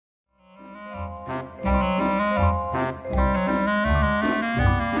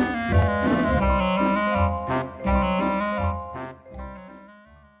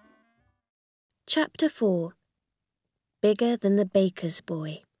Chapter 4. Bigger than the baker's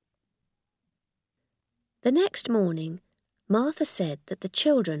boy. The next morning, Martha said that the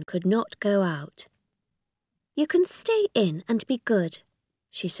children could not go out. "You can stay in and be good,"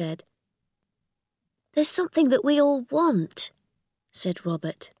 she said. "There's something that we all want," said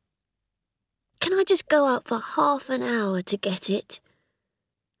Robert. "Can I just go out for half an hour to get it?"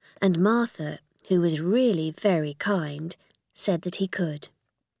 And Martha, who was really very kind, said that he could.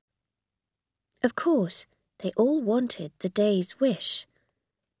 Of course, they all wanted the day's wish,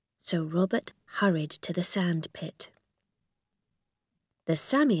 so Robert hurried to the sand pit. The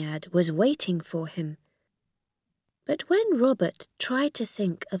Psammead was waiting for him, but when Robert tried to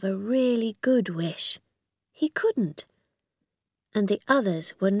think of a really good wish, he couldn't, and the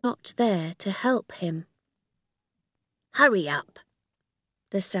others were not there to help him. "Hurry up,"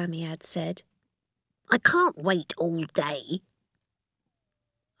 the Psammead said. "I can't wait all day."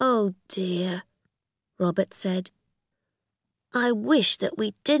 "Oh dear," Robert said. "I wish that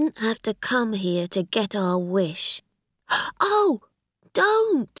we didn't have to come here to get our wish." "Oh,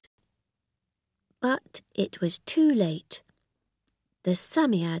 don't!" But it was too late. The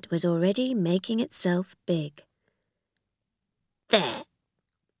Psammead was already making itself big. "There,"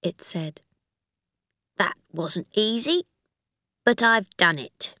 it said. "That wasn't easy, but I've done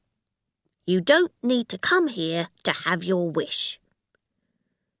it. You don't need to come here to have your wish."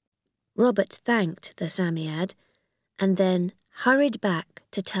 Robert thanked the Psammead and then hurried back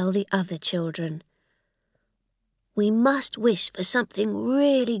to tell the other children. "We must wish for something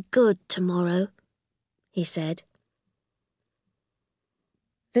really good tomorrow," he said.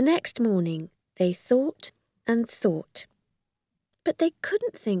 The next morning they thought and thought, but they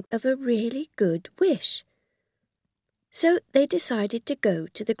couldn't think of a really good wish. So they decided to go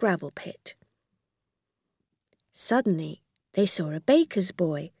to the gravel pit. Suddenly they saw a baker's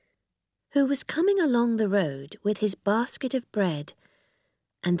boy who was coming along the road with his basket of bread,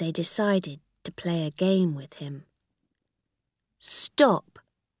 and they decided to play a game with him. "Stop!"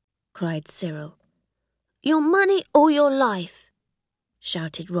 cried Cyril. "Your money or your life!"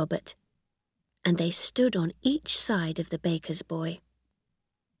 shouted Robert, and they stood on each side of the baker's boy.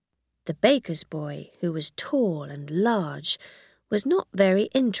 The baker's boy, who was tall and large, was not very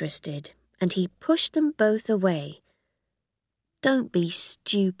interested, and he pushed them both away. "Don't be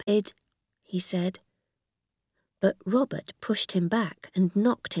stupid," he said. But Robert pushed him back and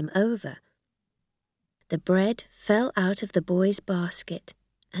knocked him over. The bread fell out of the boy's basket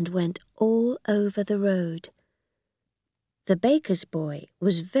and went all over the road. The baker's boy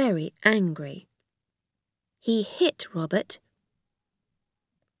was very angry. He hit Robert,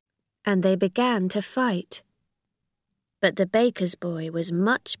 and they began to fight. But the baker's boy was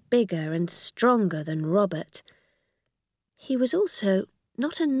much bigger and stronger than Robert. He was also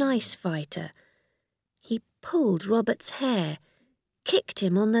not a nice fighter. He pulled Robert's hair, kicked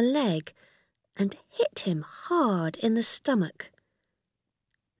him on the leg, and hit him hard in the stomach.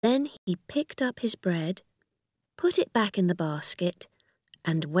 Then he picked up his bread, put it back in the basket,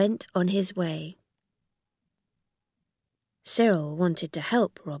 and went on his way. Cyril wanted to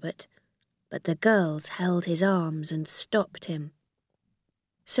help Robert, but the girls held his arms and stopped him.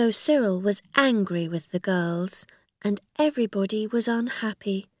 So Cyril was angry with the girls, and everybody was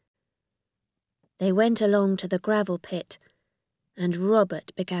unhappy. They went along to the gravel pit, and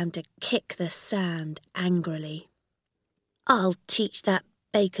Robert began to kick the sand angrily. "I'll teach that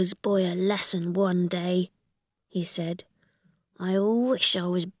baker's boy a lesson one day," he said. "I wish I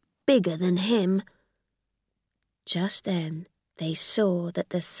was bigger than him." Just then they saw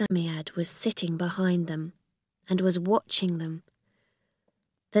that the Psammead was sitting behind them and was watching them.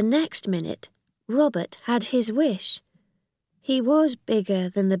 The next minute, Robert had his wish. He was bigger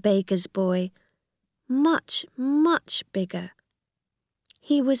than the baker's boy, much, much bigger.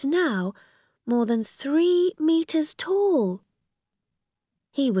 He was now more than 3 meters tall.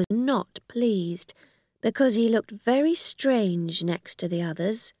 He was not pleased, because he looked very strange next to the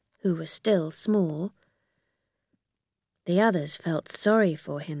others, who were still small. The others felt sorry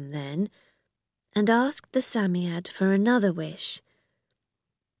for him then, and asked the Psammead for another wish.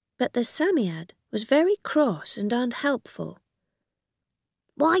 But the Psammead was very cross and unhelpful.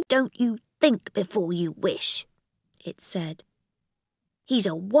 "Why don't you think before you wish?" it said. "He's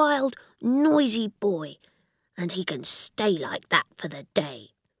a wild, noisy boy, and he can stay like that for the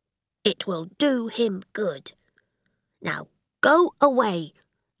day. It will do him good. Now go away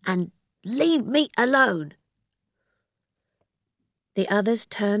and leave me alone." The others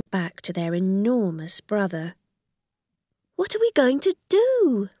turned back to their enormous brother. "What are we going to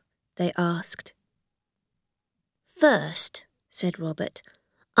do?" they asked. "First," said Robert,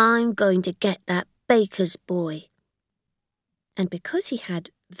 I'm going to get that baker's boy." And because he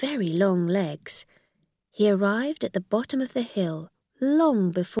had very long legs, he arrived at the bottom of the hill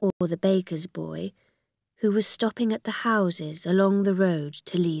long before the baker's boy, who was stopping at the houses along the road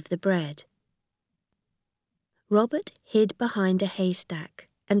to leave the bread. Robert hid behind a haystack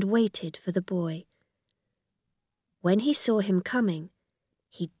and waited for the boy. When he saw him coming,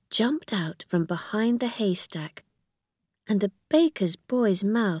 he jumped out from behind the haystack, and the baker's boy's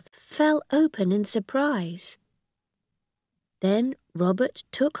mouth fell open in surprise. Then Robert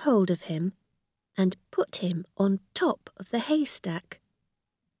took hold of him and put him on top of the haystack.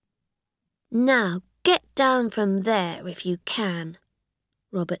 "Now get down from there if you can,"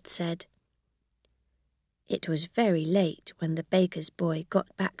 Robert said. It was very late when the baker's boy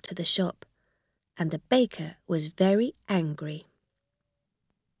got back to the shop, and the baker was very angry.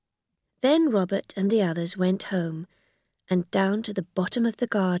 Then Robert and the others went home and down to the bottom of the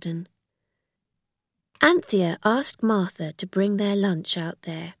garden. Anthea asked Martha to bring their lunch out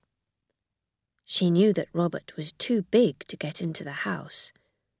there. She knew that Robert was too big to get into the house.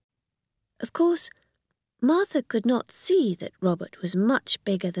 Of course, Martha could not see that Robert was much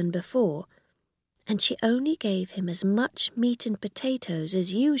bigger than before, and she only gave him as much meat and potatoes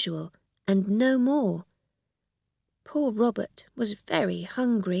as usual, and no more. Poor Robert was very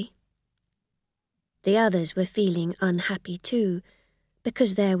hungry. The others were feeling unhappy too,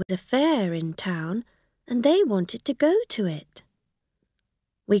 because there was a fair in town, and they wanted to go to it.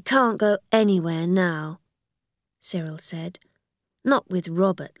 "We can't go anywhere now," Cyril said. "Not with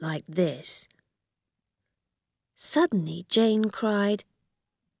Robert like this." Suddenly Jane cried,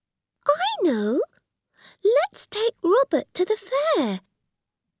 "I know! Let's take Robert to the fair.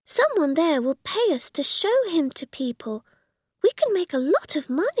 Someone there will pay us to show him to people. We can make a lot of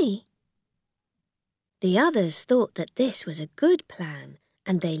money." The others thought that this was a good plan,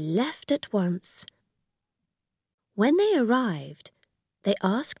 and they left at once. When they arrived, they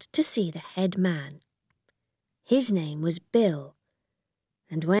asked to see the head man. His name was Bill,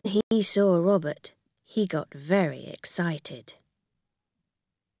 and when he saw Robert, he got very excited.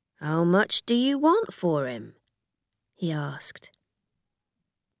 "How much do you want for him?" he asked.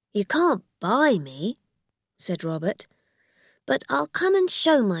 "You can't buy me," said Robert, "but I'll come and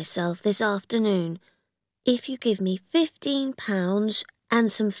show myself this afternoon if you give me £15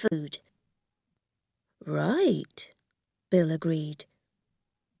 and some food." "Right," Bill agreed.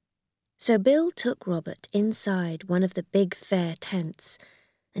 So Bill took Robert inside one of the big fair tents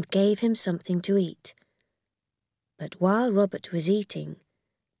and gave him something to eat. But while Robert was eating,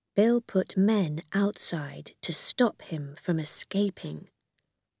 Bill put men outside to stop him from escaping.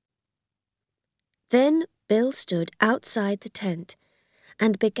 Then Bill stood outside the tent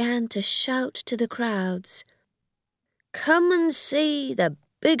and began to shout to the crowds, "Come and see the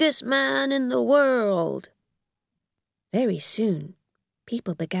biggest man in the world." Very soon,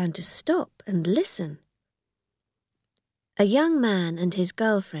 people began to stop and listen. A young man and his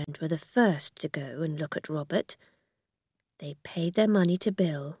girlfriend were the first to go and look at Robert. They paid their money to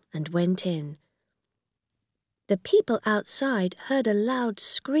Bill and went in. The people outside heard a loud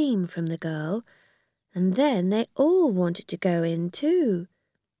scream from the girl, and then they all wanted to go in too.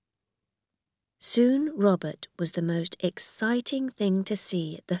 Soon Robert was the most exciting thing to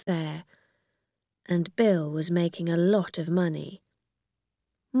see at the fair, and Bill was making a lot of money.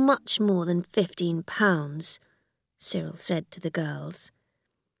 "Much more than £15, Cyril said to the girls.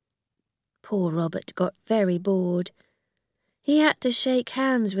 Poor Robert got very bored. He had to shake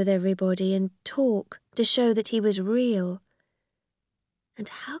hands with everybody and talk to show that he was real. And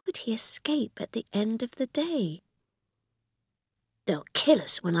how could he escape at the end of the day? "They'll kill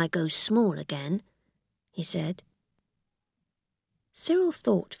us when I go small again," he said. Cyril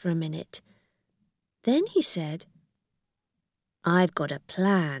thought for a minute. Then he said, "I've got a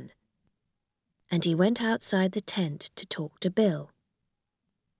plan." And he went outside the tent to talk to Bill.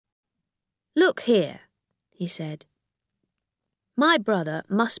 "Look here," he said. "My brother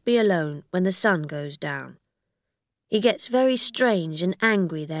must be alone when the sun goes down. He gets very strange and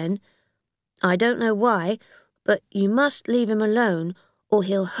angry then. I don't know why, but you must leave him alone or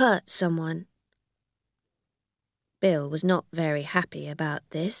he'll hurt someone." Bill was not very happy about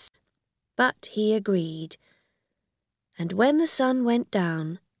this, but he agreed. And when the sun went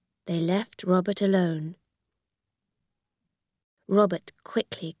down, they left Robert alone. Robert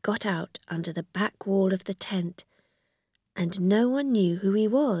quickly got out under the back wall of the tent, and no one knew who he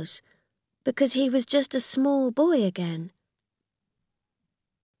was, because he was just a small boy again.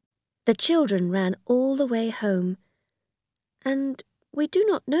 The children ran all the way home, and we do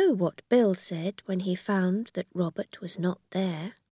not know what Bill said when he found that Robert was not there.